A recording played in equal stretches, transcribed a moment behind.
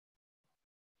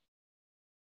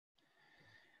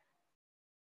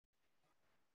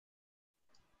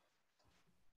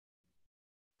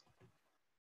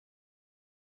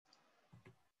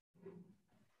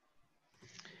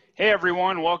Hey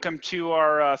everyone, welcome to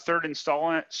our third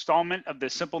installment of the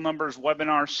Simple Numbers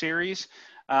webinar series.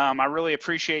 I really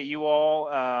appreciate you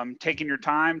all taking your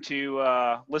time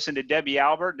to listen to Debbie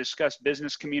Albert discuss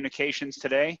business communications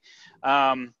today.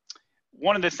 One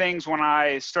of the things when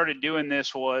I started doing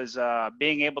this was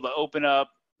being able to open up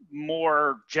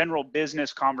more general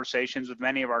business conversations with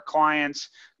many of our clients,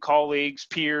 colleagues,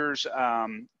 peers,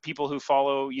 people who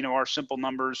follow, our Simple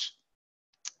Numbers,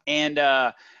 and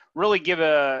really give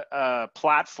a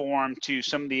platform to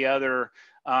some of the other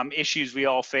issues we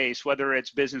all face, whether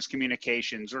it's business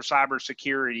communications or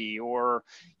cybersecurity or,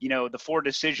 the 4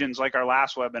 decisions like our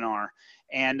last webinar.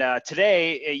 And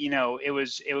today,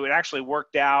 it actually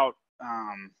worked out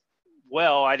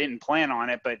well. I didn't plan on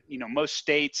it, but, most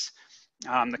states,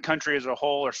 the country as a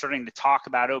whole are starting to talk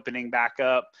about opening back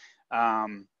up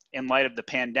in light of the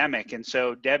pandemic. And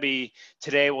so Debbie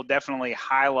today will definitely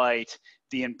highlight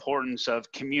the importance of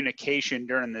communication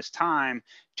during this time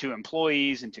to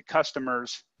employees and to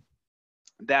customers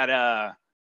that are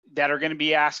going to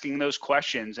be asking those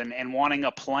questions and wanting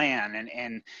a plan.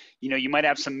 And you might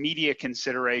have some media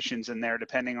considerations in there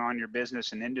depending on your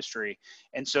business and industry.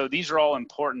 And so these are all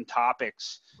important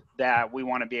topics that we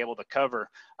want to be able to cover.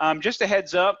 Just a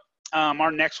heads up,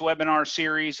 our next webinar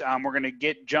series, we're going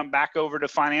to jump back over to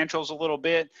financials a little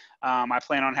bit. I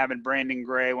plan on having Brandon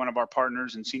Gray, one of our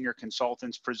partners and senior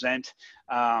consultants, present.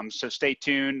 So stay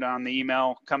tuned on the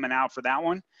email coming out for that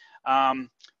one.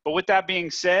 But with that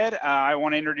being said, I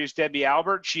want to introduce Debbie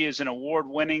Albert. She is an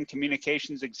award-winning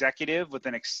communications executive with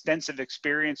an extensive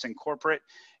experience in corporate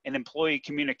and employee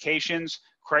communications,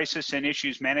 crisis and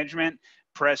issues management,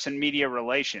 press and media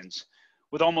relations.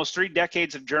 With almost 3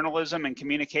 decades of journalism and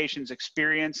communications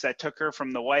experience that took her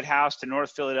from the White House to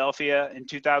North Philadelphia in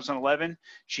 2011,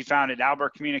 she founded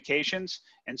Albert Communications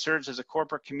and serves as a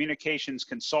corporate communications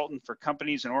consultant for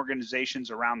companies and organizations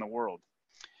around the world.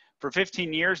 For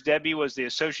 15 years, Debbie was the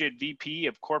Associate VP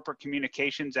of Corporate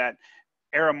Communications at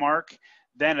Aramark,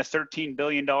 then a $13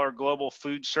 billion global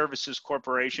food services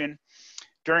corporation.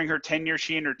 During her tenure,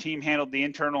 she and her team handled the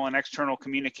internal and external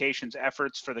communications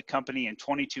efforts for the company in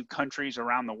 22 countries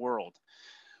around the world.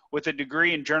 With a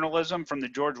degree in journalism from the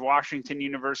George Washington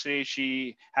University,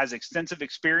 she has extensive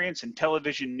experience in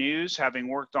television news, having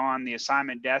worked on the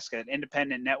assignment desk at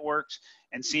Independent Networks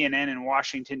and CNN in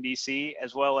Washington, D.C.,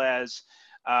 as well as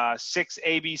 6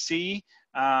 ABC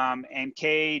and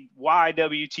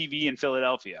KYW-TV in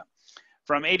Philadelphia.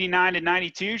 From 89 to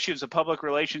 92, she was a public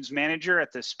relations manager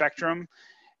at the Spectrum.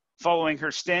 Following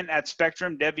her stint at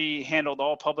Spectrum, Debbie handled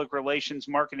all public relations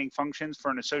marketing functions for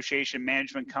an association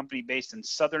management company based in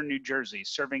southern New Jersey,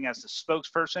 serving as the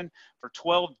spokesperson for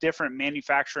 12 different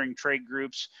manufacturing trade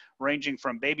groups, ranging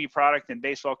from baby product and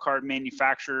baseball card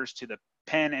manufacturers to the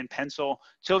pen and pencil,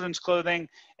 children's clothing,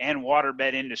 and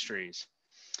waterbed industries.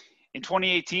 In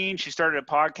 2018, she started a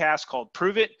podcast called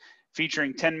Prove It,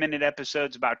 featuring 10-minute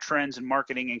episodes about trends in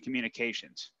marketing and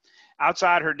communications.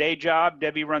 Outside her day job,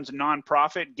 Debbie runs a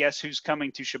nonprofit, Guess Who's Coming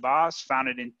to Shabazz,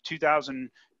 founded in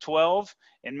 2012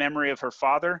 in memory of her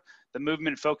father. The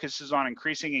movement focuses on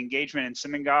increasing engagement in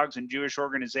synagogues and Jewish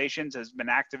organizations, has been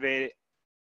activated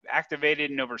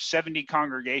in over 70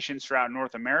 congregations throughout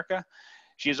North America.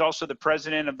 She is also the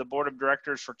president of the board of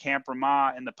directors for Camp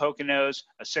Ramah in the Poconos,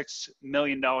 a $6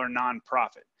 million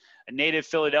nonprofit. A native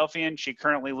Philadelphian, she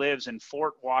currently lives in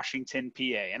Fort Washington, PA.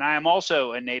 And I am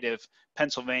also a native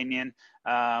Pennsylvanian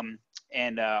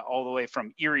and all the way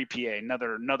from Erie, PA,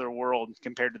 another world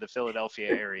compared to the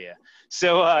Philadelphia area.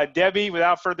 So Debbie,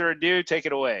 without further ado, take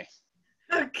it away.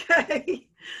 Okay,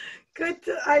 good.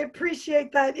 I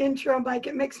appreciate that intro, Mike.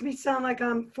 It makes me sound like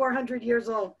I'm 400 years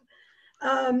old.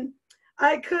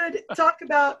 I could talk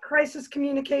about crisis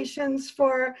communications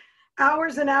for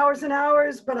hours and hours and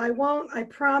hours, but I won't, I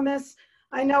promise.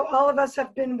 I know all of us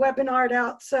have been webinared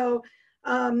out, so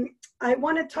I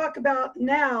want to talk about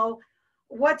now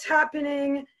what's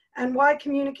happening and why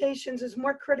communications is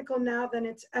more critical now than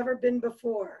it's ever been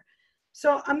before.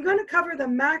 So I'm going to cover the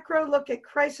macro look at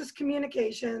crisis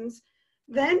communications,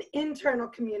 then internal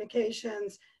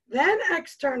communications, then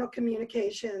external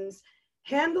communications,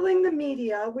 handling the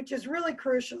media, which is really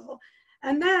crucial,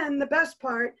 and then the best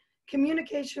part,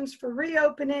 communications for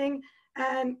reopening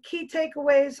and key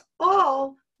takeaways,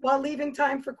 all while leaving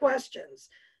time for questions.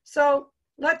 So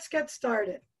let's get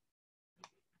started.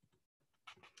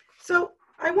 So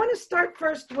I want to start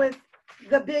first with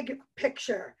the big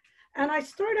picture. And I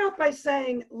start out by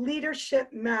saying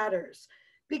leadership matters,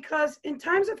 because in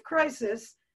times of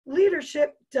crisis,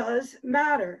 leadership does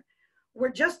matter. We're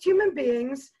just human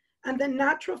beings, and the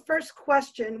natural first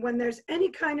question when there's any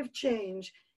kind of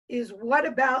change is, what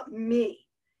about me?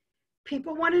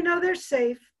 People want to know they're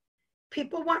safe.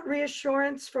 People want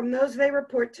reassurance from those they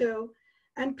report to.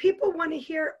 And people want to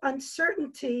hear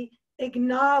uncertainty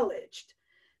acknowledged.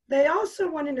 They also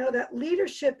want to know that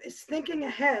leadership is thinking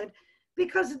ahead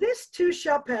because this too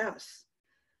shall pass.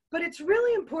 But it's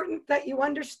really important that you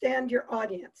understand your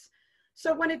audience.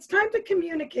 So when it's time to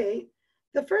communicate,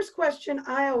 the first question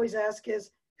I always ask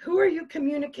is, who are you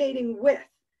communicating with?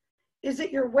 Is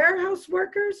it your warehouse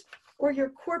workers or your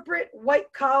corporate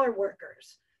white collar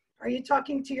workers? Are you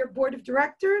talking to your board of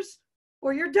directors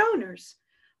or your donors?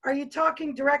 Are you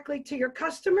talking directly to your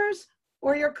customers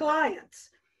or your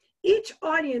clients? Each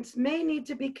audience may need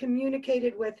to be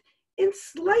communicated with in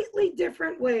slightly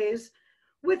different ways,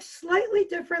 with slightly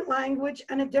different language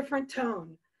and a different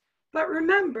tone. But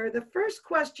remember, the first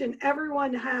question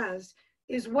everyone has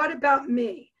is, what about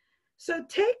me? So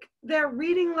take their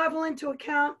reading level into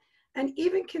account and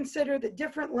even consider the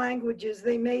different languages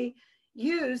they may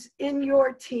use in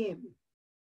your team.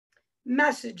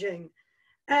 Messaging.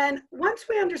 And once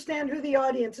we understand who the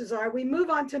audiences are, we move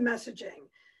on to messaging.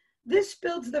 This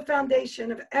builds the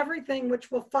foundation of everything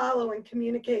which will follow in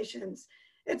communications.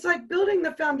 It's like building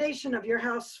the foundation of your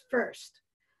house first.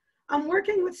 I'm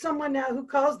working with someone now who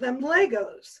calls them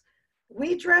Legos.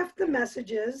 We draft the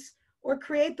messages or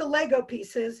create the Lego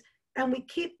pieces, and we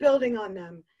keep building on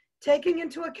them, taking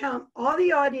into account all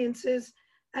the audiences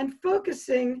and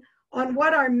focusing on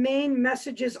what our main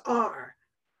messages are.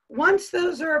 Once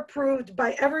those are approved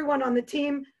by everyone on the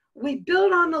team, we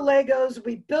build on the Legos,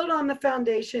 we build on the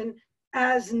foundation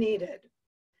as needed.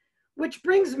 Which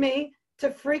brings me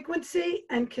to frequency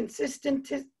and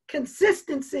consistency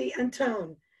and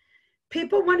tone.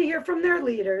 People want to hear from their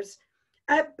leaders,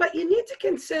 but you need to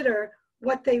consider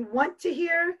what they want to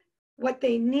hear, what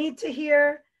they need to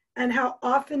hear, and how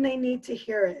often they need to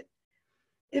hear it.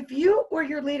 If you or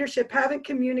your leadership haven't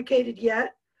communicated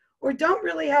yet, or don't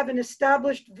really have an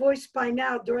established voice by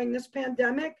now during this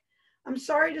pandemic, I'm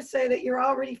sorry to say that you're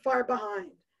already far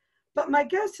behind. But my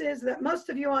guess is that most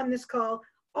of you on this call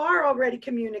are already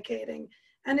communicating,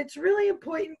 and it's really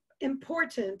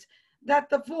important that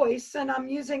the voice, and I'm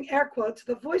using air quotes,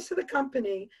 the voice of the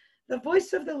company, the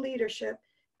voice of the leadership,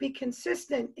 be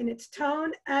consistent in its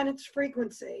tone and its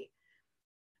frequency.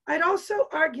 I'd also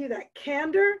argue that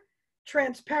candor,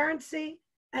 transparency,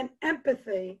 and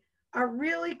empathy are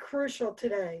really crucial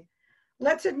today.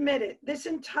 Let's admit it, this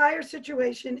entire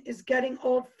situation is getting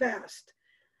old fast.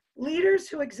 Leaders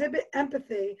who exhibit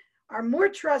empathy are more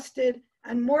trusted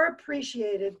and more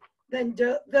appreciated than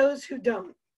those who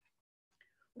don't.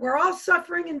 We're all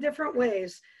suffering in different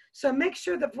ways, so make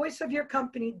sure the voice of your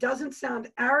company doesn't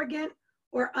sound arrogant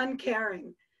or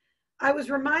uncaring. I was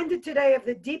reminded today of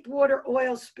the Deepwater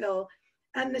oil spill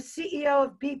and the CEO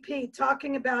of BP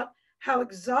talking about how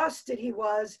exhausted he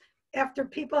was after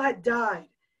people had died.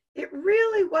 It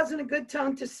really wasn't a good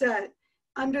tone to set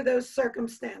under those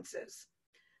circumstances.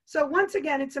 So once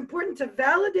again, it's important to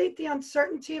validate the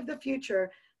uncertainty of the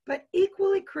future, but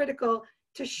equally critical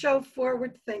to show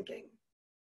forward thinking.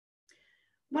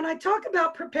 When I talk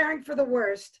about preparing for the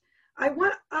worst,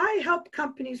 I help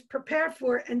companies prepare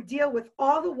for and deal with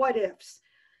all the what ifs.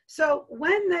 So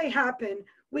when they happen,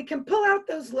 we can pull out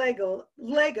those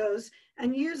Legos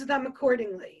and use them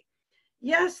accordingly.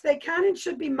 Yes, they can and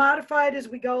should be modified as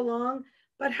we go along,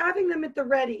 but having them at the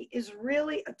ready is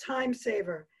really a time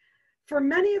saver. For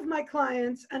many of my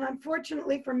clients, and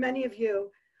unfortunately for many of you,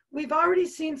 we've already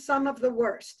seen some of the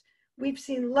worst. We've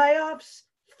seen layoffs,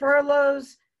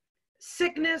 furloughs,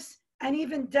 sickness, and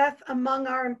even death among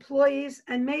our employees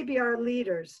and maybe our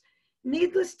leaders.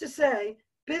 Needless to say,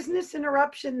 business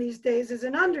interruption these days is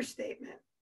an understatement.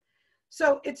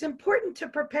 So it's important to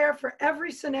prepare for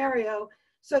every scenario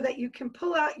so that you can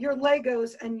pull out your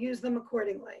Legos and use them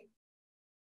accordingly.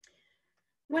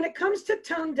 When it comes to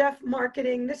tone-deaf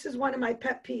marketing, this is one of my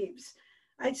pet peeves.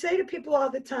 I say to people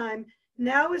all the time,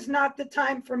 now is not the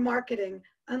time for marketing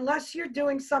unless you're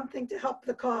doing something to help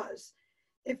the cause.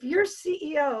 If your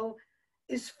CEO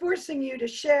is forcing you to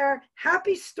share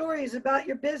happy stories about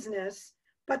your business,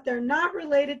 but they're not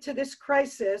related to this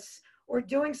crisis or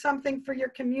doing something for your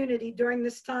community during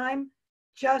this time,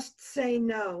 just say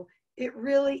no. It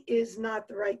really is not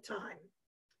the right time.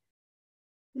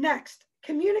 Next,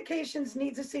 communications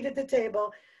needs a seat at the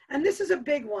table. And this is a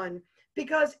big one,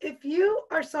 because if you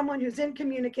are someone who's in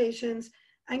communications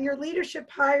and your leadership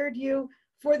hired you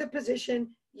for the position,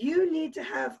 you need to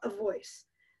have a voice.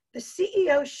 The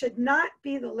CEO should not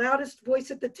be the loudest voice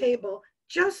at the table,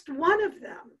 just one of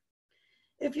them.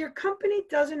 If your company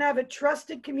doesn't have a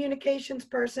trusted communications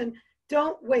person,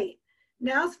 don't wait.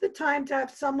 Now's the time to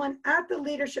have someone at the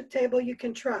leadership table you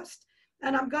can trust.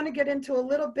 and I'm going to get into a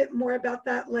little bit more about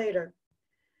that later.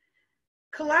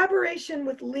 Collaboration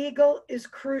with legal is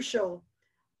crucial.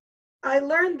 I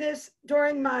learned this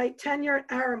during my tenure at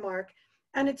Aramark,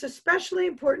 and it's especially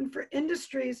important for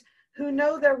industries who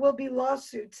know there will be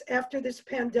lawsuits after this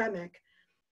pandemic.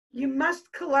 You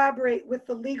must collaborate with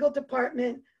the legal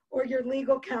department or your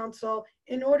legal counsel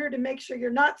in order to make sure you're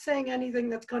not saying anything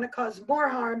that's going to cause more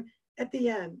harm at the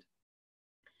end.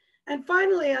 And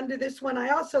finally, under this one, I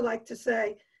also like to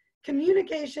say,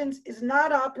 communications is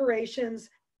not operations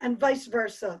and vice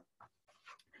versa.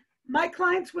 My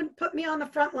clients wouldn't put me on the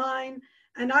front line,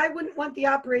 and I wouldn't want the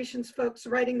operations folks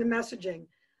writing the messaging,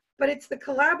 but it's the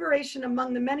collaboration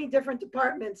among the many different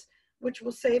departments which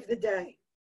will save the day.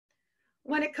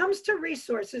 When it comes to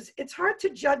resources, it's hard to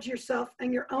judge yourself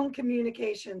and your own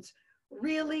communications.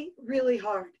 Really, really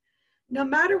hard. No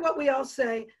matter what we all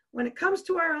say, when it comes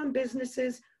to our own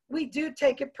businesses, we do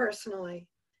take it personally.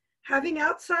 Having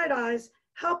outside eyes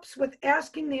helps with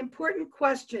asking the important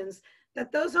questions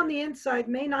that those on the inside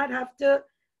may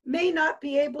not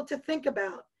be able to think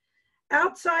about.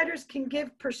 Outsiders can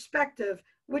give perspective,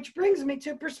 which brings me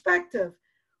to perspective.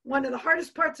 One of the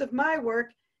hardest parts of my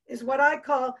work is what I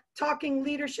call talking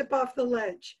leadership off the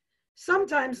ledge.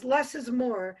 Sometimes less is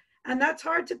more, and that's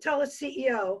hard to tell a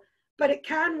CEO, but it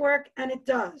can work and it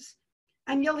does.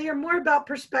 And you'll hear more about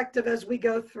perspective as we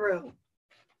go through.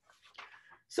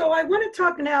 So I want to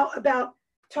talk now about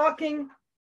talking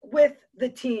with the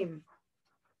team.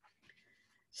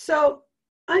 So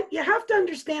you have to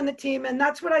understand the team, and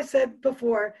that's what I said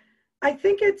before. I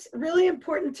think it's really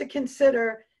important to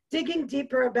consider digging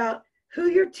deeper about who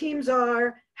your teams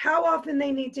are, how often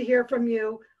they need to hear from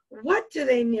you, what do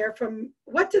they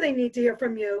need to hear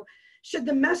from you, should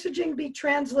the messaging be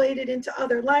translated into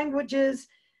other languages,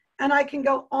 and I can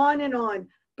go on and on.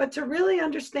 But to really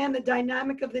understand the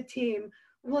dynamic of the team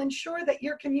will ensure that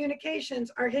your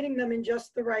communications are hitting them in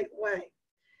just the right way.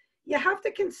 You have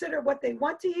to consider what they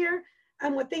want to hear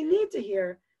and what they need to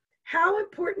hear. How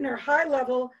important are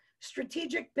high-level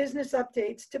strategic business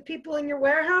updates to people in your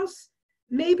warehouse?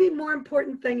 Maybe more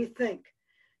important than you think.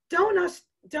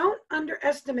 Don't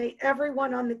underestimate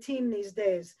everyone on the team these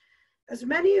days. As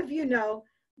many of you know,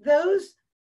 those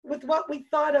with what we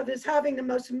thought of as having the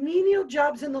most menial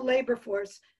jobs in the labor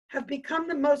force have become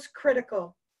the most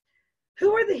critical.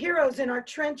 Who are the heroes in our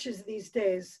trenches these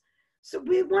days? So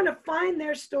we want to find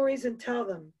their stories and tell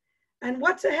them. And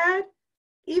what's ahead?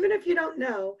 Even if you don't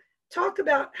know, talk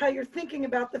about how you're thinking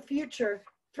about the future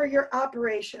for your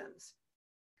operations.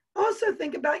 Also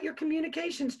think about your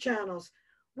communications channels.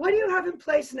 What do you have in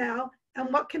place now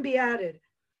and what can be added?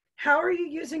 How are you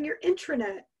using your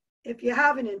intranet if you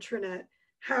have an intranet?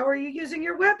 How are you using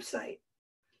your website?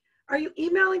 Are you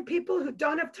emailing people who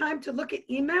don't have time to look at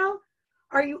email?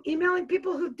 Are you emailing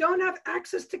people who don't have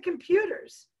access to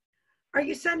computers? Are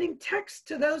you sending texts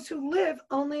to those who live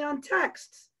only on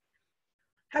texts?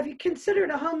 Have you considered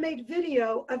a homemade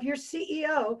video of your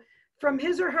CEO from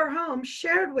his or her home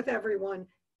shared with everyone?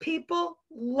 People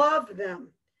love them.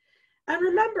 And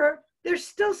remember, there's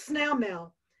still snail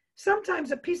mail.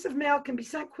 Sometimes a piece of mail can be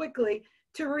sent quickly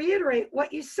to reiterate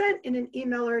what you sent in an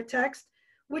email or a text,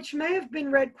 which may have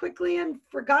been read quickly and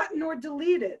forgotten or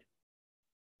deleted.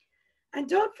 And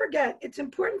don't forget, it's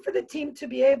important for the team to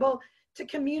be able to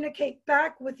communicate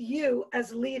back with you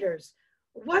as leaders.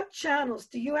 What channels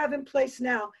do you have in place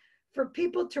now for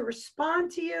people to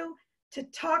respond to you, to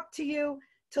talk to you,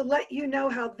 to let you know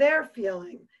how they're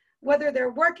feeling, whether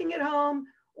they're working at home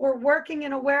or working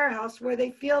in a warehouse where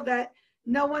they feel that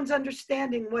no one's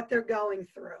understanding what they're going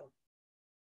through.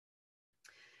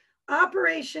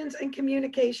 Operations and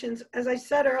communications, as I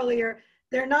said earlier,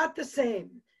 they're not the same.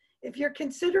 If you're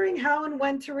considering how and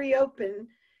when to reopen,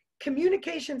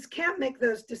 communications can't make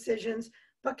those decisions,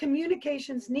 but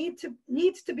communications needs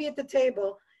to be at the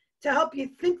table to help you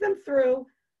think them through,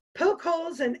 poke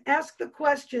holes, and ask the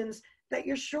questions that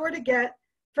you're sure to get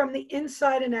from the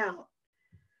inside and out.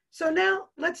 So now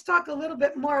let's talk a little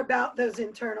bit more about those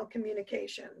internal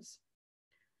communications.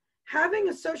 Having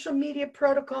a social media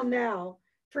protocol now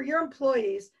for your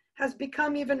employees has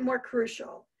become even more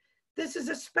crucial. This is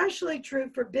especially true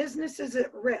for businesses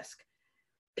at risk,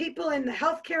 people in the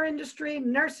healthcare industry,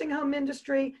 nursing home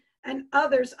industry, and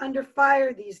others under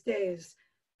fire these days,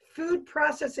 food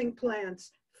processing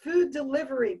plants, food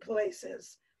delivery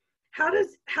places.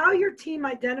 How your team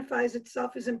identifies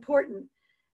itself is important,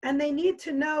 and they need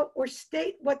to know or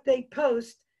state what they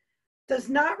post does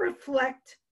not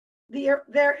reflect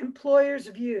their employer's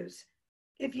views.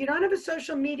 If you don't have a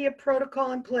social media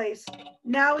protocol in place,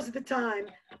 now is the time.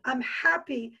 I'm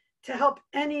happy to help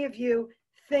any of you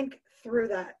think through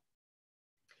that.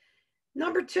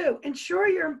 Number two, ensure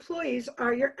your employees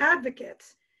are your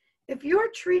advocates. If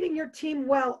you're treating your team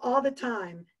well all the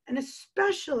time, and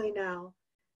especially now,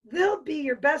 they'll be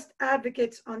your best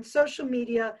advocates on social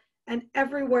media and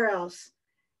everywhere else.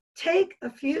 Take a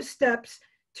few steps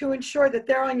to ensure that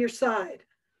they're on your side.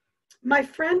 My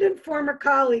friend and former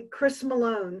colleague, Chris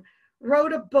Malone,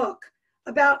 wrote a book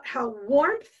about how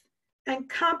warmth and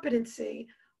competency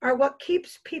are what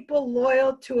keeps people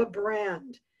loyal to a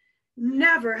brand.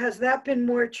 Never has that been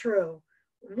more true.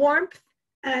 Warmth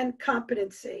and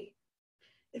competency.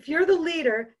 If you're the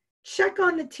leader, check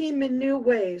on the team in new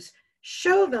ways.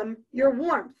 Show them your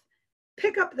warmth.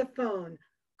 Pick up the phone.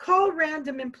 Call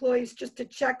random employees just to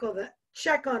check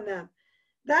on them.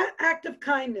 That act of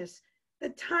kindness, the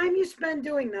time you spend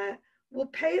doing that will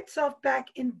pay itself back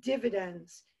in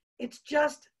dividends. It's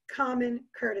just common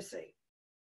courtesy.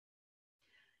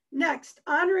 Next,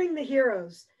 honoring the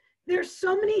heroes. There's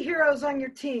so many heroes on your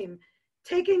team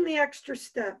taking the extra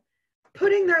step,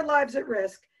 putting their lives at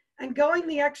risk, and going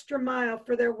the extra mile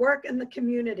for their work in the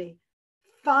community.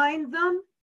 Find them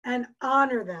and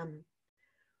honor them.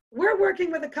 We're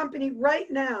working with a company right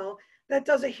now that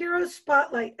does a hero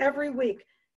spotlight every week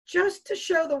just to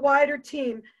show the wider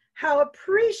team how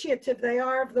appreciative they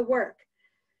are of the work.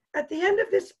 At the end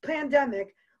of this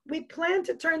pandemic, we plan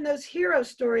to turn those hero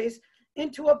stories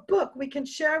into a book we can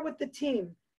share with the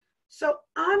team. So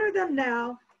honor them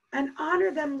now and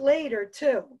honor them later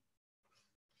too.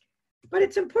 But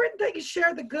it's important that you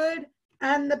share the good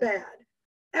and the bad.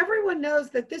 Everyone knows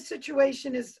that this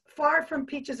situation is far from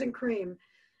peaches and cream,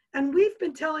 and we've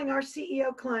been telling our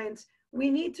CEO clients we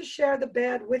need to share the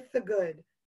bad with the good.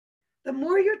 The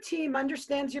more your team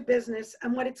understands your business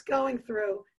and what it's going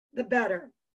through, the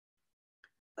better.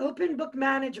 Open book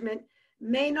management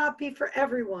may not be for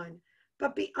everyone,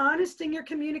 but be honest in your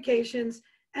communications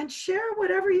and share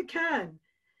whatever you can.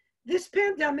 This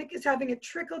pandemic is having a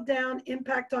trickle-down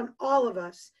impact on all of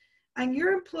us, and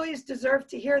your employees deserve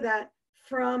to hear that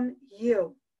from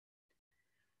you.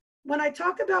 When I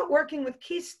talk about working with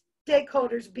key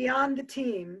stakeholders beyond the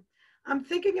team, I'm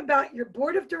thinking about your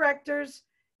board of directors,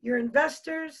 your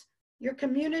investors, your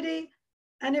community,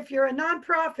 and if you're a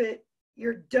nonprofit,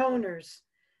 your donors.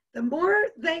 The more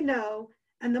they know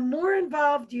and the more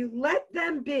involved you let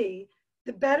them be,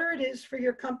 the better it is for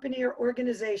your company or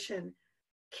organization.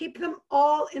 Keep them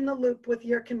all in the loop with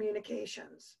your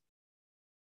communications.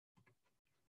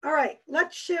 All right,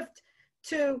 let's shift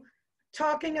to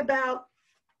talking about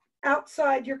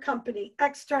outside your company,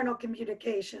 external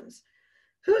communications.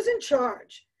 Who's in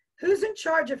charge? Who's in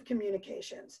charge of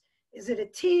communications? Is it a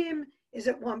team? Is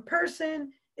it one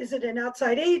person? Is it an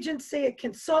outside agency, a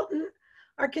consultant?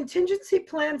 Are contingency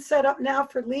plans set up now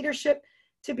for leadership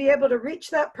to be able to reach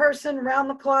that person around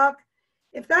the clock?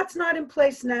 If that's not in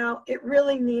place now, it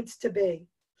really needs to be.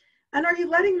 And are you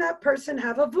letting that person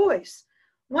have a voice?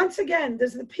 Once again,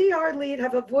 does the PR lead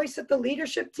have a voice at the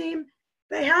leadership team?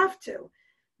 They have to.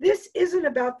 This isn't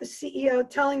about the CEO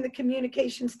telling the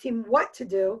communications team what to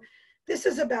do. This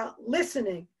is about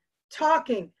listening,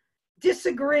 talking,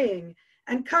 disagreeing,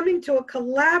 and coming to a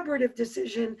collaborative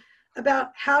decision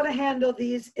about how to handle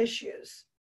these issues.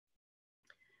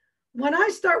 When I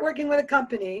start working with a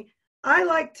company, I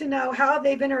like to know how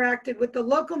they've interacted with the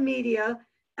local media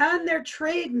and their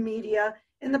trade media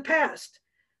in the past.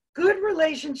 Good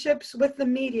relationships with the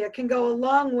media can go a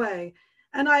long way.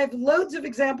 And I have loads of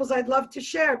examples I'd love to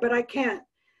share, but I can't,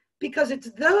 because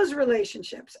it's those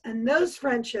relationships and those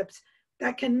friendships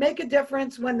that can make a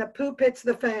difference when the poop hits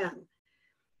the fan.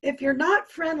 If you're not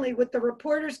friendly with the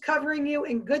reporters covering you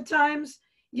in good times,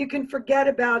 you can forget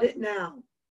about it now.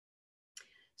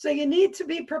 So you need to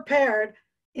be prepared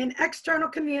in external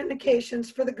communications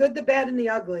for the good, the bad, and the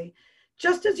ugly.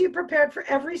 Just as you prepared for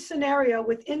every scenario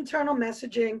with internal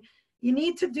messaging, you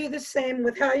need to do the same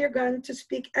with how you're going to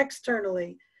speak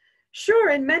externally.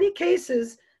 Sure, in many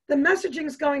cases, the messaging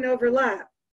is going to overlap,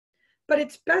 but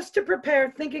it's best to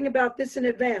prepare thinking about this in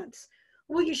advance.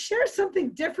 Will you share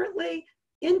something differently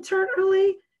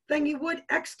internally than you would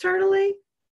externally?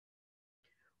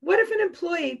 What if an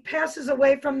employee passes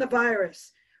away from the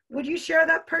virus? Would you share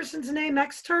that person's name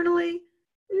externally?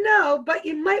 No, but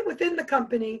you might within the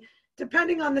company,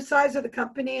 depending on the size of the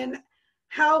company and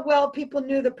how well people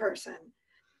knew the person.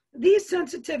 These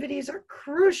sensitivities are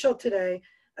crucial today,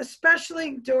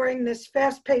 especially during this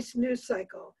fast-paced news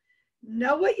cycle.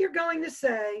 Know what you're going to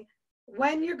say,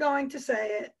 when you're going to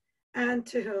say it, and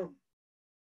to whom.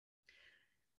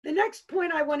 The next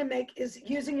point I want to make is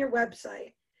using your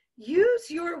website. Use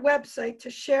your website to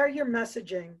share your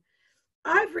messaging.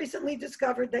 I've recently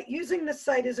discovered that using the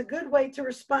site is a good way to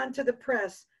respond to the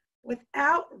press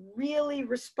without really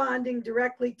responding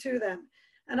directly to them.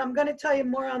 And I'm going to tell you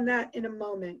more on that in a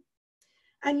moment.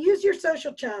 And use your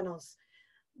social channels.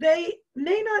 This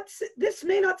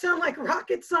may not sound like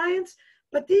rocket science,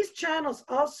 but these channels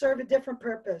all serve a different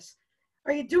purpose.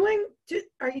 Are you doing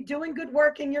good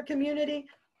work in your community?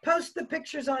 Post the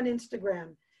pictures on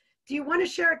Instagram. Do you want to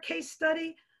share a case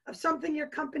study of something your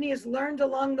company has learned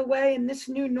along the way in this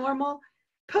new normal?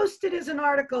 Post it as an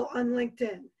article on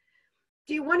LinkedIn.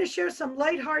 Do you want to share some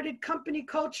lighthearted company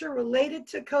culture related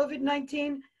to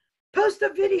COVID-19? Post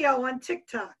a video on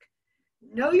TikTok.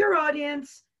 Know your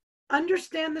audience,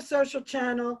 understand the social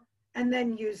channel, and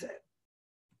then use it.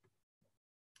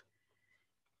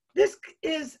 This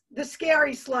is the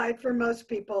scary slide for most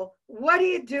people. What do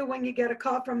you do when you get a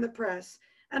call from the press?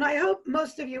 And I hope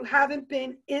most of you haven't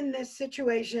been in this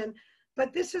situation,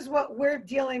 but this is what we're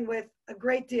dealing with a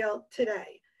great deal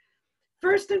today.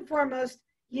 First and foremost,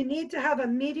 you need to have a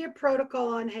media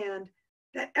protocol on hand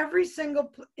that every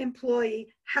single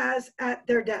employee has at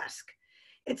their desk.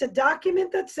 It's a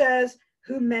document that says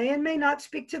who may and may not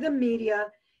speak to the media.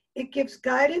 It gives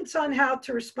guidance on how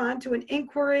to respond to an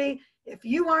inquiry if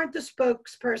you aren't the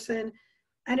spokesperson,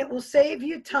 and it will save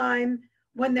you time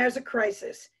when there's a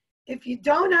crisis. If you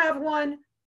don't have one,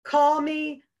 call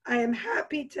me. I am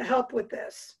happy to help with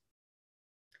this.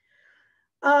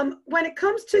 When it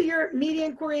comes to your media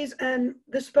inquiries and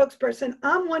the spokesperson,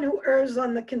 I'm one who errs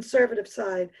on the conservative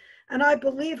side. And I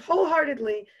believe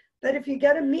wholeheartedly that if you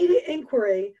get a media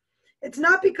inquiry, it's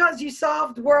not because you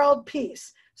solved world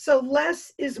peace. So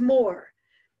less is more.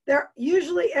 They're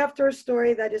usually after a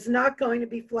story that is not going to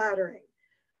be flattering.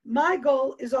 My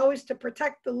goal is always to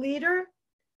protect the leader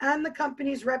and the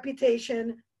company's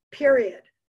reputation, period.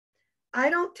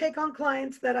 I don't take on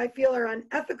clients that I feel are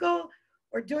unethical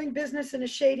or doing business in a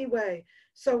shady way.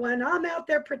 So when I'm out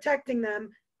there protecting them,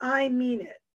 I mean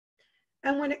it.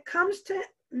 And when it comes to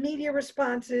media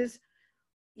responses,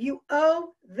 you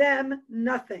owe them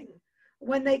nothing.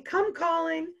 When they come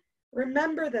calling,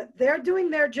 remember that they're doing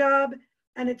their job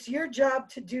and it's your job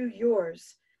to do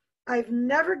yours. I've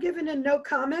never given a no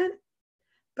comment,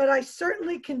 but I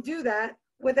certainly can do that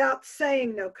without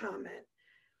saying no comment.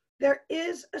 There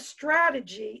is a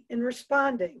strategy in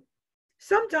responding.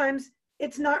 Sometimes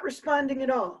it's not responding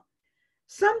at all.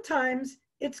 Sometimes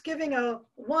it's giving a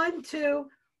 1, 2,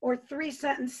 or 3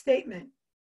 sentence statement.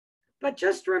 But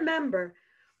just remember,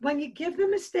 when you give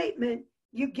them a statement,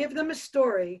 you give them a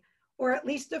story, or at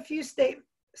least a few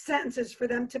sentences for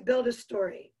them to build a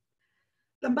story.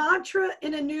 The mantra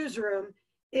in a newsroom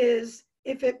is,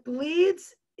 if it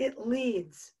bleeds, it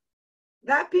leads.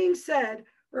 That being said,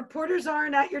 reporters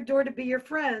aren't at your door to be your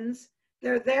friends.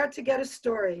 They're there to get a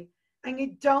story, and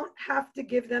you don't have to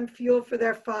give them fuel for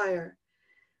their fire.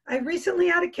 I recently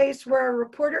had a case where a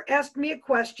reporter asked me a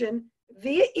question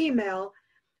via email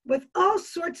with all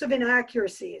sorts of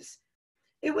inaccuracies.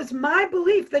 It was my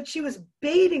belief that she was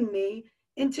baiting me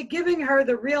into giving her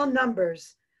the real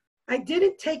numbers. I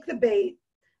didn't take the bait.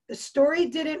 The story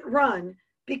didn't run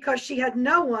because she had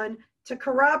no one to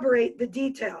corroborate the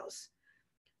details.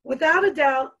 Without a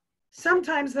doubt,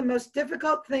 sometimes the most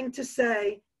difficult thing to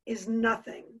say is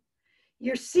nothing.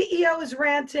 Your CEO is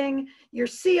ranting, your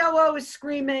COO is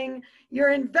screaming, your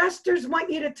investors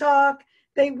want you to talk,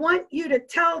 they want you to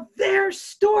tell their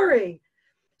story.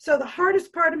 So the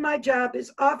hardest part of my job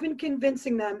is often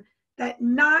convincing them that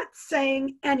not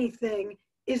saying anything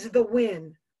is the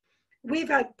win. We've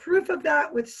had proof of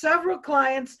that with several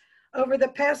clients over the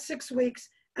past 6 weeks,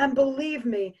 and believe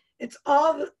me, it's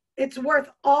worth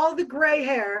all the gray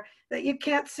hair that you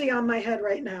can't see on my head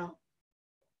right now.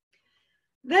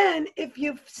 Then, if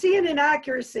you see an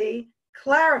inaccuracy,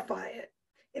 clarify it.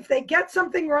 If they get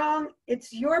something wrong,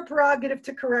 it's your prerogative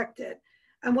to correct it.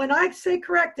 And when I say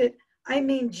correct it, I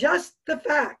mean just the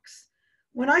facts.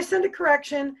 When I send a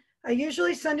correction, I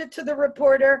usually send it to the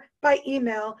reporter by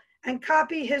email and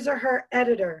copy his or her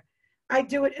editor. I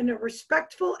do it in a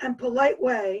respectful and polite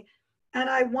way, and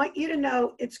I want you to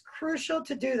know it's crucial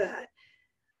to do that.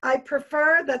 I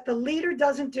prefer that the leader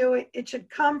doesn't do it. It should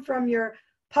come from your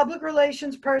public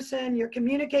relations person, your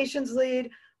communications lead,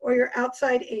 or your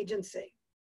outside agency.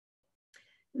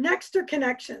 Next are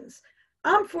connections.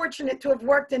 I'm fortunate to have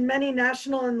worked in many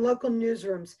national and local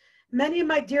newsrooms. Many of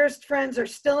my dearest friends are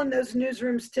still in those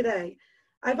newsrooms today.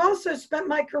 I've also spent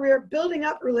my career building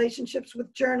up relationships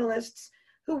with journalists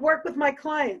who work with my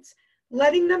clients,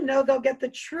 letting them know they'll get the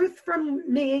truth from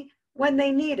me when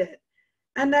they need it,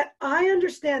 and that I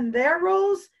understand their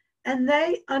roles and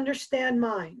they understand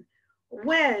mine.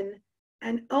 When,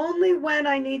 and only when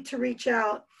I need to reach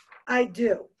out, I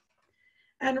do.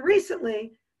 And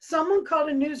recently, someone called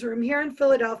a newsroom here in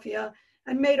Philadelphia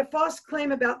and made a false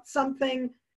claim about something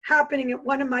happening at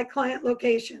one of my client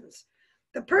locations.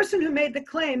 The person who made the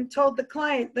claim told the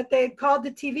client that they had called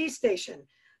the TV station.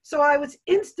 So I was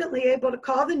instantly able to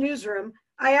call the newsroom.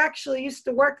 I actually used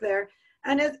to work there.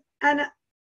 And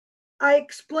I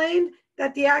explained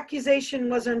that the accusation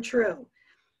was untrue.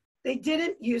 They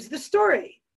didn't use the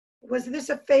story. Was this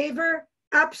a favor?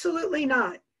 Absolutely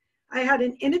not. I had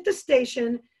an in at the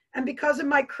station, and because of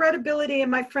my credibility and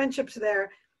my friendships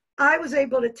there, I was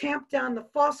able to tamp down the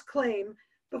false claim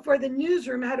before the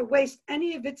newsroom had to waste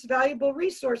any of its valuable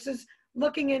resources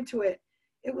looking into it.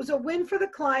 It was a win for the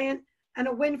client and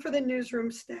a win for the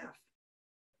newsroom staff.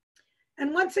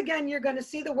 And once again, you're going to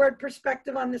see the word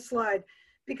perspective on this slide,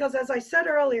 because as I said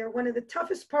earlier, one of the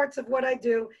toughest parts of what I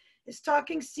do is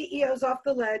talking CEOs off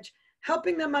the ledge,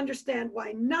 helping them understand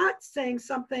why not saying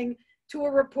something to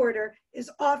a reporter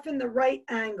is often the right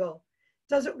angle.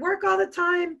 Does it work all the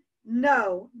time?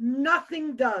 No,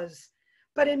 nothing does.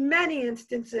 But in many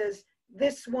instances,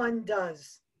 this one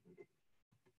does.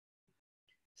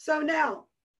 So now,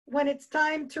 when it's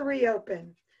time to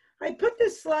reopen, I put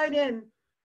this slide in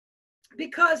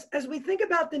because as we think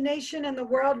about the nation and the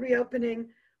world reopening,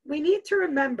 we need to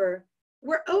remember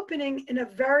we're opening in a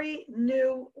very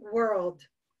new world.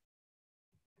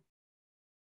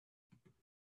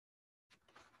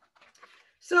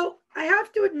 So I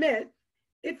have to admit,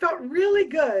 it felt really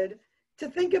good to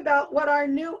think about what our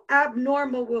new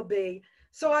abnormal will be.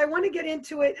 So I want to get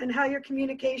into it and how your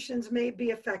communications may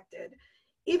be affected.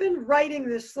 Even writing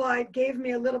this slide gave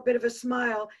me a little bit of a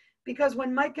smile, because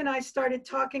when Mike and I started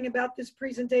talking about this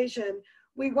presentation,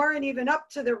 we weren't even up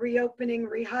to the reopening,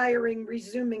 rehiring,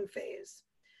 resuming phase.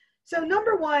 So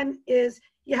number one is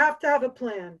you have to have a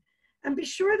plan, and be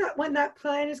sure that when that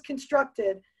plan is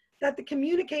constructed, that the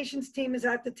communications team is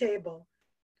at the table.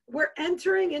 We're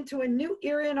entering into a new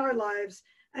era in our lives,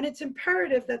 and it's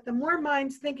imperative that the more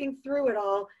minds thinking through it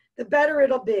all, the better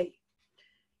it'll be.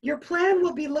 Your plan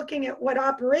will be looking at what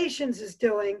operations is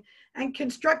doing and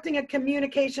constructing a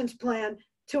communications plan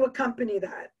to accompany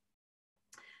that.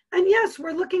 And yes,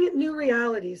 we're looking at new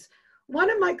realities.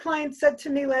 One of my clients said to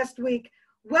me last week,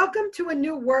 "Welcome to a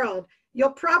new world.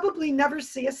 You'll probably never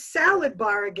see a salad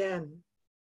bar again."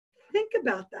 Think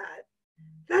about that.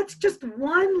 That's just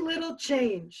one little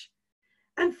change.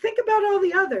 And think about all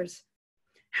the others.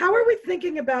 How are we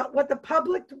thinking about what the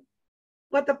public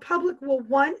will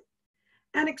want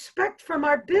and expect from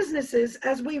our businesses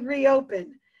as we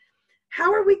reopen?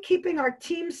 How are we keeping our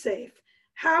team safe?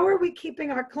 How are we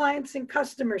keeping our clients and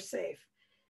customers safe?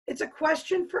 It's a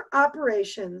question for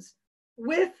operations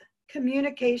with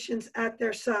communications at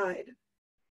their side.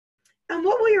 And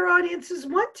what will your audiences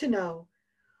want to know?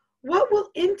 What will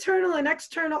internal and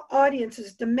external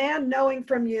audiences demand knowing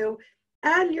from you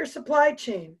and your supply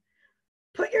chain?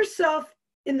 Put yourself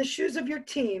in the shoes of your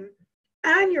team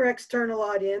and your external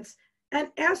audience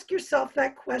and ask yourself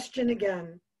that question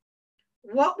again.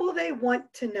 What will they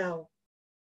want to know?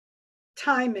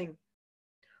 Timing.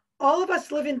 All of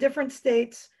us live in different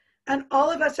states, and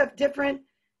all of us have different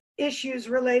issues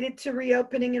related to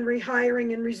reopening and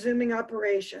rehiring and resuming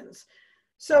operations.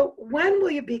 So when will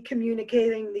you be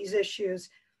communicating these issues?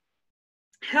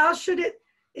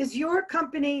 Is your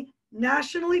company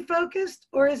nationally focused,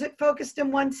 or is it focused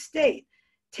in one state?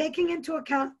 Taking into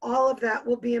account all of that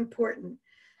will be important.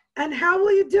 And how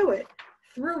will you do it?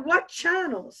 Through what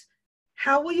channels?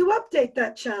 How will you update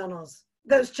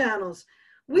those channels?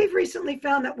 We've recently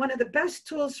found that one of the best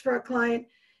tools for a client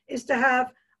is to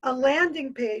have a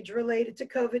landing page related to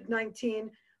COVID-19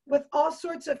 with all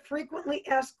sorts of frequently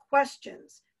asked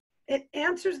questions. It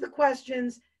answers the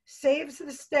questions, saves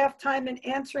the staff time in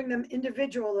answering them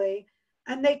individually,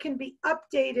 and they can be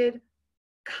updated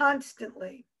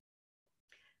constantly.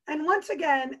 And once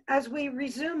again, as we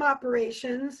resume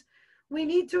operations, we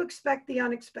need to expect the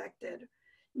unexpected.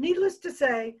 Needless to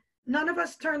say, none of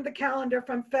us turned the calendar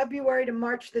from February to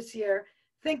March this year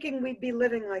thinking we'd be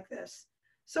living like this.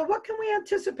 So what can we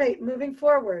anticipate moving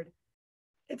forward?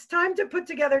 It's time to put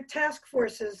together task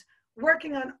forces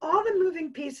working on all the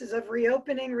moving pieces of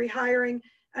reopening, rehiring,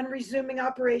 and resuming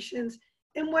operations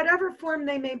in whatever form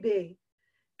they may be.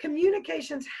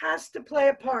 Communications has to play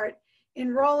a part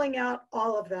in rolling out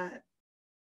all of that.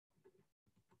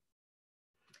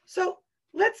 So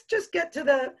let's just get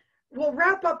to we'll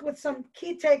wrap up with some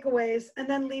key takeaways and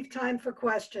then leave time for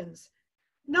questions.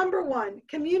 Number one,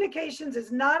 communications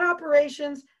is not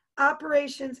operations.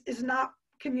 Operations is not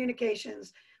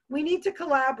communications. We need to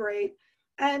collaborate.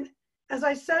 And as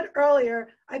I said earlier,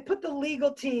 I put the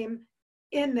legal team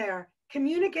in there.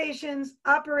 Communications,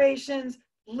 operations,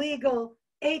 legal,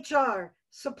 HR.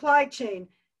 supply chain.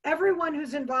 Everyone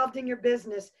who's involved in your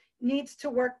business needs to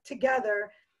work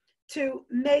together to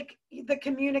make the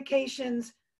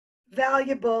communications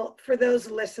valuable for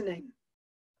those listening.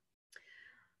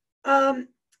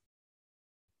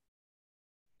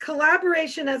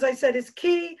 Collaboration, as I said, is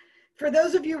key. For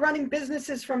those of you running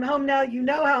businesses from home now, you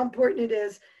know how important it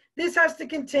is. This has to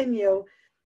continue.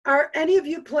 Are any of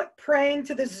you praying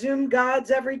to the Zoom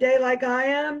gods every day like I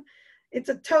am? It's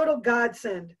a total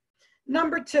godsend.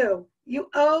 Number 2, you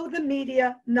owe the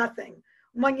media nothing.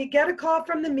 When you get a call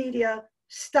from the media,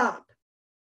 stop,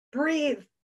 breathe,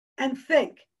 and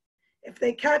think. If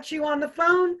they catch you on the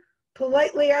phone,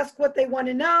 politely ask what they want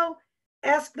to know,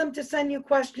 ask them to send you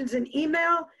questions in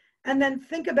email, and then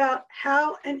think about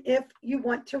how and if you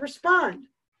want to respond.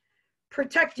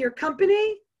 Protect your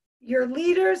company, your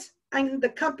leaders, and the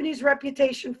company's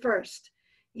reputation first.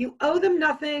 You owe them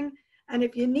nothing, and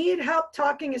if you need help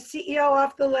talking a CEO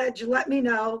off the ledge, let me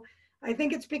know. I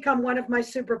think it's become one of my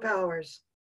superpowers.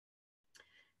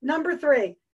 Number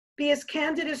 3, be as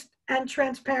candid and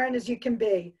transparent as you can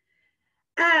be,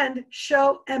 and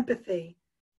show empathy.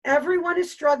 Everyone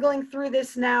is struggling through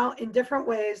this now in different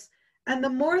ways, and the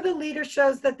more the leader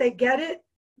shows that they get it,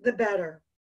 the better.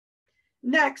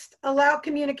 Next, allow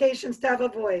communications to have a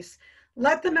voice.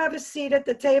 Let them have a seat at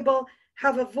the table,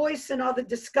 have a voice in all the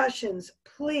discussions,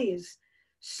 please.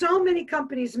 So many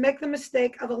companies make the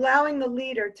mistake of allowing the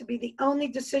leader to be the only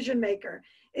decision maker.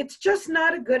 It's just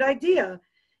not a good idea.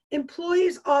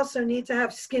 Employees also need to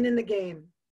have skin in the game.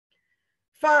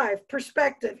 5,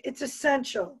 perspective. It's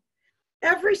essential.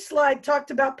 Every slide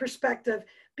talked about perspective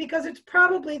because it's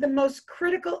probably the most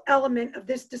critical element of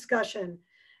this discussion.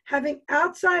 Having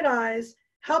outside eyes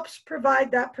helps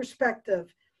provide that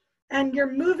perspective. And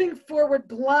you're moving forward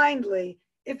blindly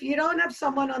if you don't have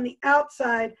someone on the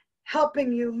outside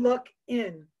helping you look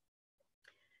in.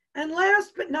 And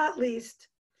last but not least,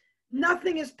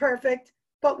 nothing is perfect,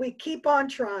 but we keep on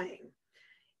trying.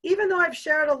 Even though I've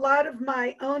shared a lot of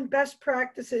my own best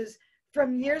practices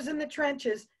from years in the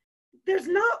trenches, there's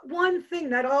not one thing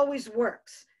that always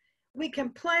works. We can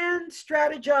plan,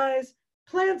 strategize,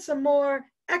 plan some more,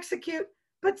 execute,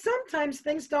 but sometimes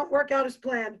things don't work out as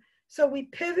planned. So we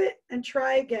pivot and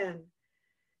try again.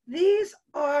 These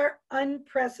are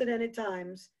unprecedented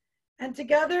times, and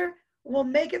together we'll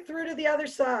make it through to the other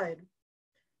side.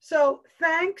 So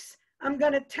thanks. I'm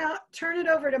going to turn it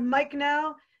over to Mike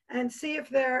now and see if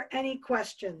there are any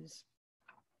questions.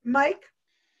 Mike?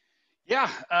 Yeah,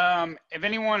 if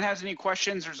anyone has any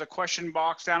questions, there's a question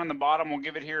box down in the bottom. We'll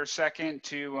give it here a second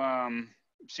to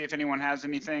see if anyone has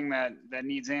anything that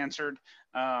needs answered.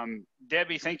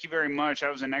 Debbie, thank you very much.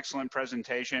 That was an excellent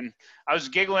presentation. I was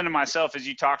giggling to myself as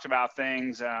you talked about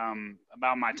things,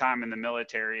 about my time in the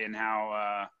military and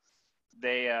how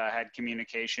they had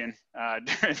communication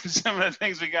during some of the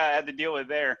things we had to deal with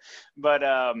there. But,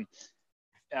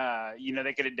 you know,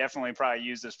 they could have definitely probably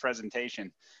used this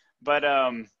presentation. But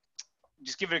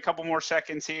just give it a couple more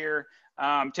seconds here.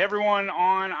 To everyone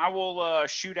on, I will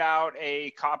shoot out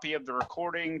a copy of the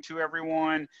recording to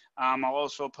everyone. I'll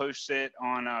also post it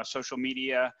on social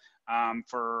media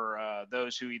for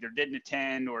those who either didn't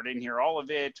attend or didn't hear all of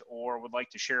it or would like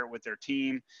to share it with their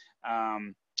team.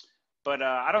 But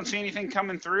I don't see anything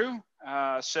coming through.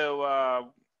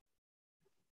 So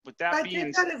with that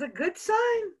being said, that is a good sign.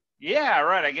 Yeah,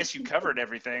 right. I guess you covered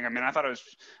everything. I mean, I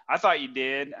thought you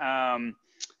did.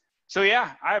 So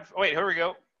yeah, wait, here we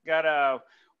go. Got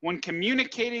when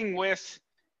communicating with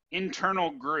internal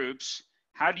groups,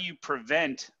 how do you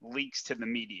prevent leaks to the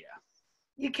media?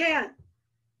 You can't.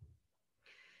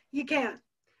 You can't.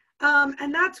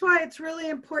 And that's why it's really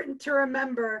important to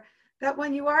remember that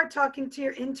when you are talking to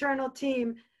your internal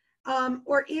team,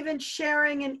 or even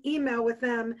sharing an email with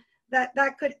them, that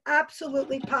could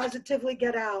absolutely positively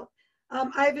get out.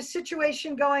 I have a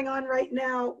situation going on right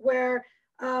now where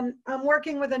I'm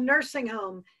working with a nursing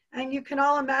home, and you can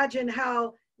all imagine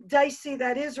how dicey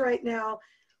that is right now.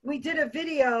 We did a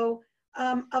video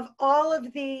of all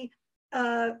of the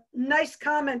nice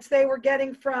comments they were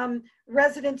getting from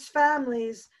residents'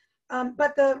 families,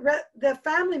 but the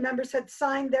family members had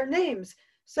signed their names.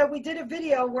 So we did a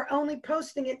video. We're only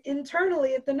posting it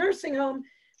internally at the nursing home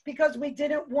because we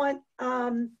didn't want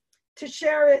to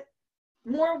share it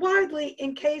more widely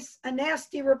in case a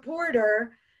nasty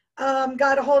reporter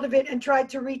got a hold of it and tried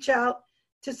to reach out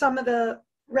to some of the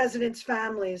residents'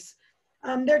 families.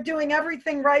 They're doing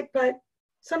everything right, but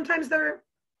sometimes there are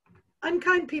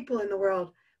unkind people in the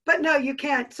world. But no, you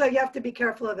can't, so you have to be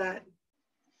careful of that.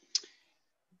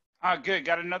 Good,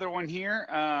 got another one here.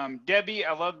 Debbie,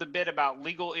 I love the bit about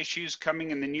legal issues coming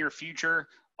in the near future.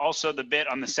 also the bit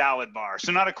on the salad bar.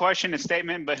 So not a question, a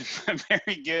statement, but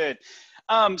very good.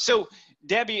 So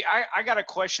Debbie, I got a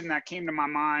question that came to my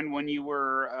mind when you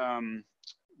were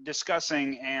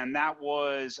discussing, and that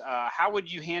was how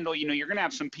would you handle, you're going to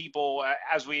have some people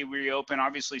as we reopen,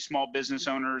 obviously small business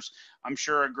owners, I'm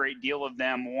sure a great deal of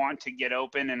them want to get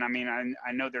open. And I mean,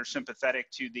 I know they're sympathetic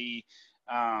to the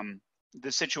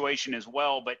situation as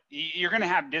well, but you're going to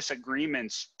have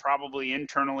disagreements probably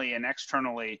internally and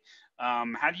externally.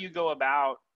 How do you go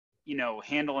about,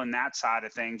 handling that side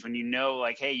of things when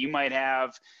like, hey, you might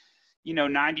have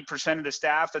 90% of the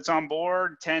staff that's on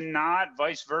board, 10 not,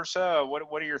 vice versa?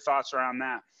 What are your thoughts around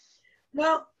that?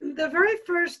 Well, the very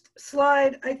first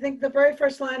slide, I think the very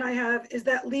first line I have is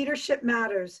that leadership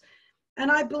matters.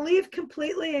 And I believe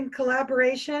completely in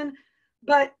collaboration,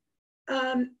 but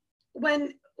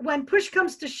when push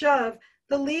comes to shove,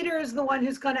 the leader is the one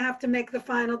who's going to have to make the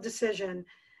final decision.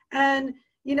 And,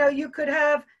 you could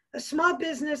have a small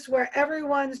business where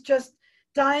everyone's just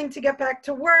dying to get back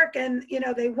to work and,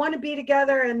 they want to be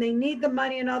together and they need the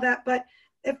money and all that. But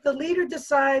if the leader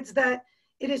decides that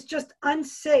it is just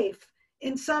unsafe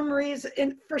in some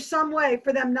reason, for some way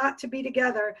for them not to be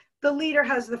together, the leader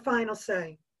has the final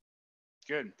say.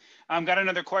 Good. Got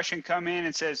another question come in.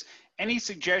 It says, any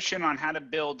suggestion on how to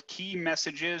build key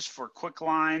messages for quick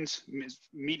lines,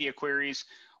 media queries,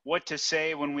 what to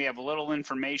say when we have little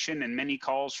information and many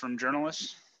calls from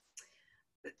journalists?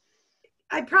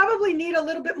 I probably need a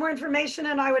little bit more information,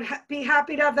 and I would be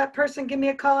happy to have that person give me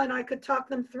a call and I could talk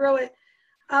them through it.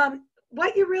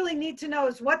 What you really need to know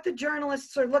is what the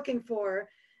journalists are looking for,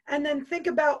 and then think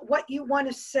about what you want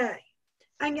to say.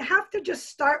 And you have to just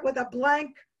start with a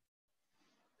blank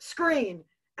screen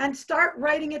and start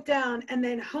writing it down and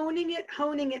then honing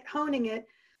it,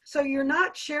 so you're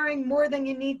not sharing more than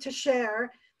you need to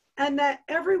share, and that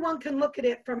everyone can look at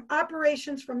it from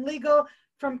operations, from legal,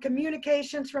 from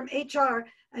communications, from HR,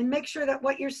 and make sure that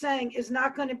what you're saying is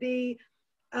not going to be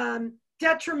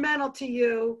detrimental to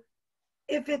you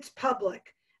if it's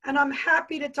public. And I'm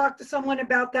happy to talk to someone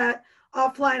about that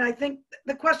offline. I think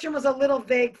the question was a little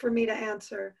vague for me to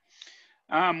answer.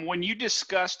 When you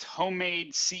discussed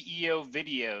homemade CEO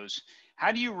videos,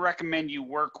 how do you recommend you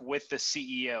work with the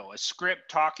CEO? A script,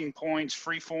 talking points,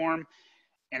 free form,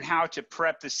 and how to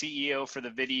prep the CEO for the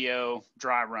video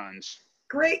dry runs?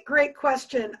 Great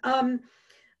question.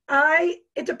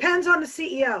 It depends on the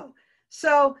CEO.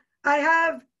 So I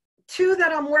have two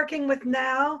that I'm working with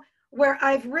now where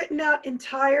I've written out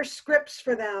entire scripts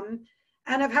for them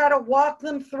and have had to walk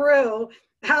them through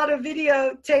how to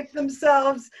videotape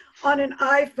themselves on an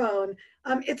iPhone.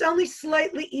 It's only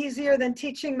slightly easier than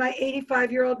teaching my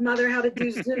 85-year-old mother how to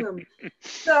do Zoom.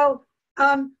 So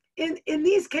in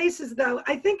these cases, though,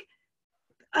 I think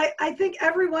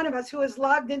every one of us who has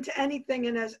logged into anything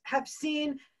and have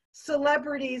seen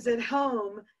celebrities at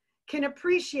home can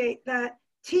appreciate that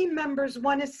team members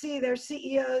want to see their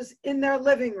CEOs in their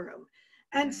living room.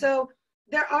 And so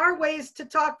there are ways to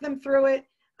talk them through it.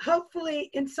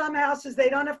 Hopefully in some houses, they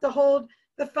don't have to hold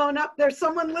the phone up. There's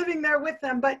someone living there with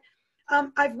them. But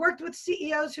I've worked with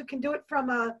CEOs who can do it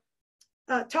from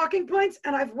talking points,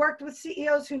 and I've worked with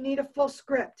CEOs who need a full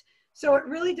script. So it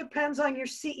really depends on your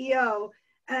CEO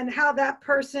and how that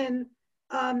person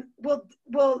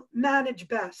will manage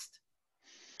best.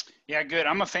 Yeah, good.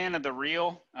 I'm a fan of the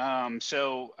reel.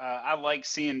 So I like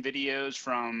seeing videos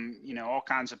from, all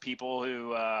kinds of people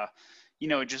who,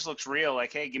 it just looks real.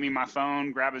 Like, hey, give me my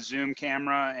phone, grab a Zoom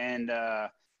camera and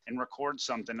record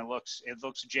something. It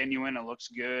looks genuine. It looks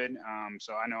good.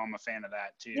 So I know I'm a fan of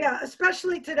that too. Yeah,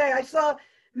 especially today. I saw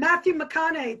Matthew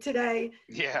McConaughey today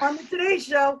on the Today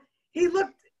Show. He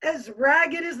looked as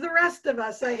ragged as the rest of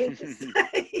us, I hate to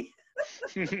say.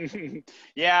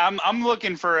 Yeah, I'm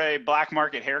looking for a black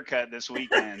market haircut this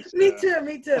weekend. So. Me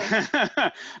too.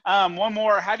 One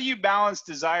more. How do you balance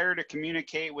desire to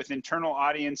communicate with internal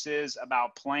audiences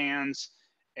about plans,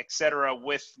 etc.,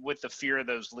 with the fear of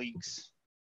those leaks?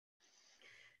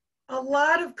 A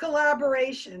lot of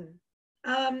collaboration.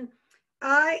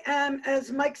 I am,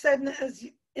 as Mike said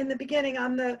in the beginning,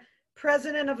 I'm the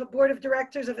president of a board of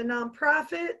directors of a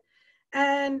nonprofit,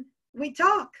 and we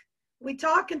talk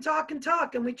and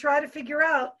talk, and we try to figure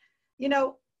out,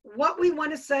 what we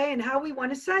want to say and how we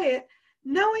want to say it,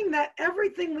 knowing that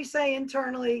everything we say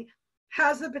internally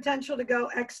has the potential to go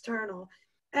external.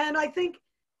 And I think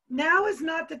now is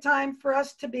not the time for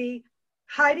us to be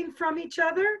hiding from each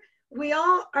other. We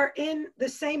all are in the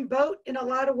same boat in a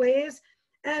lot of ways.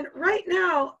 And right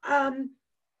now,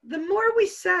 the more we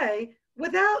say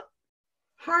without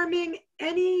harming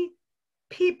any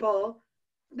people,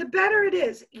 the better it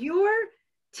is. Your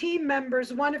team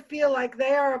members want to feel like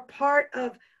they are a part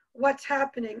of what's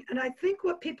happening. And I think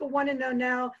what people want to know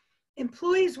now,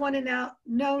 employees want to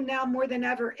know now more than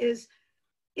ever is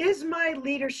my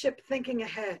leadership thinking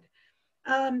ahead?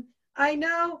 I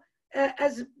know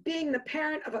as being the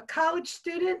parent of a college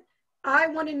student, I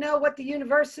want to know what the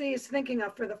university is thinking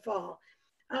of for the fall.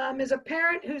 As a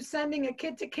parent who's sending a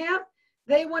kid to camp,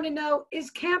 they want to know,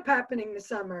 is camp happening this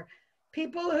summer?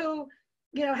 People who,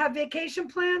 have vacation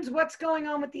plans, what's going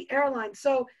on with the airline?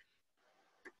 So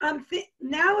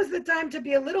now is the time to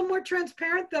be a little more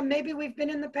transparent than maybe we've been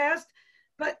in the past,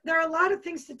 but there are a lot of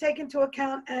things to take into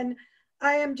account. And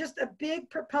I am just a big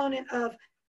proponent of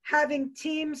having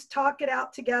teams talk it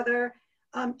out together,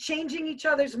 changing each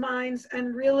other's minds,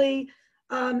 and really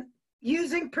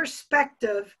using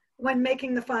perspective when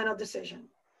making the final decision.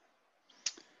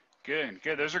 Good.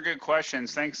 Those are good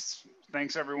questions. Thanks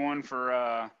everyone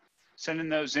for sending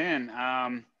those in.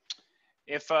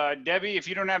 If Debbie, if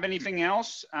you don't have anything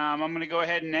else, I'm going to go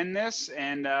ahead and end this.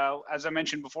 And as I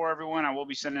mentioned before, everyone, I will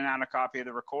be sending out a copy of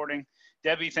the recording.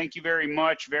 Debbie, thank you very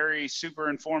much. Very super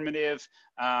informative.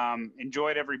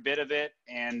 Enjoyed every bit of it.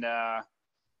 And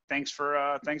thanks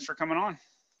for coming on.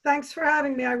 Thanks for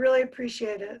having me. I really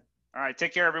appreciate it. All right.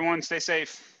 Take care, everyone. Stay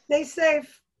safe. Stay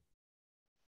safe.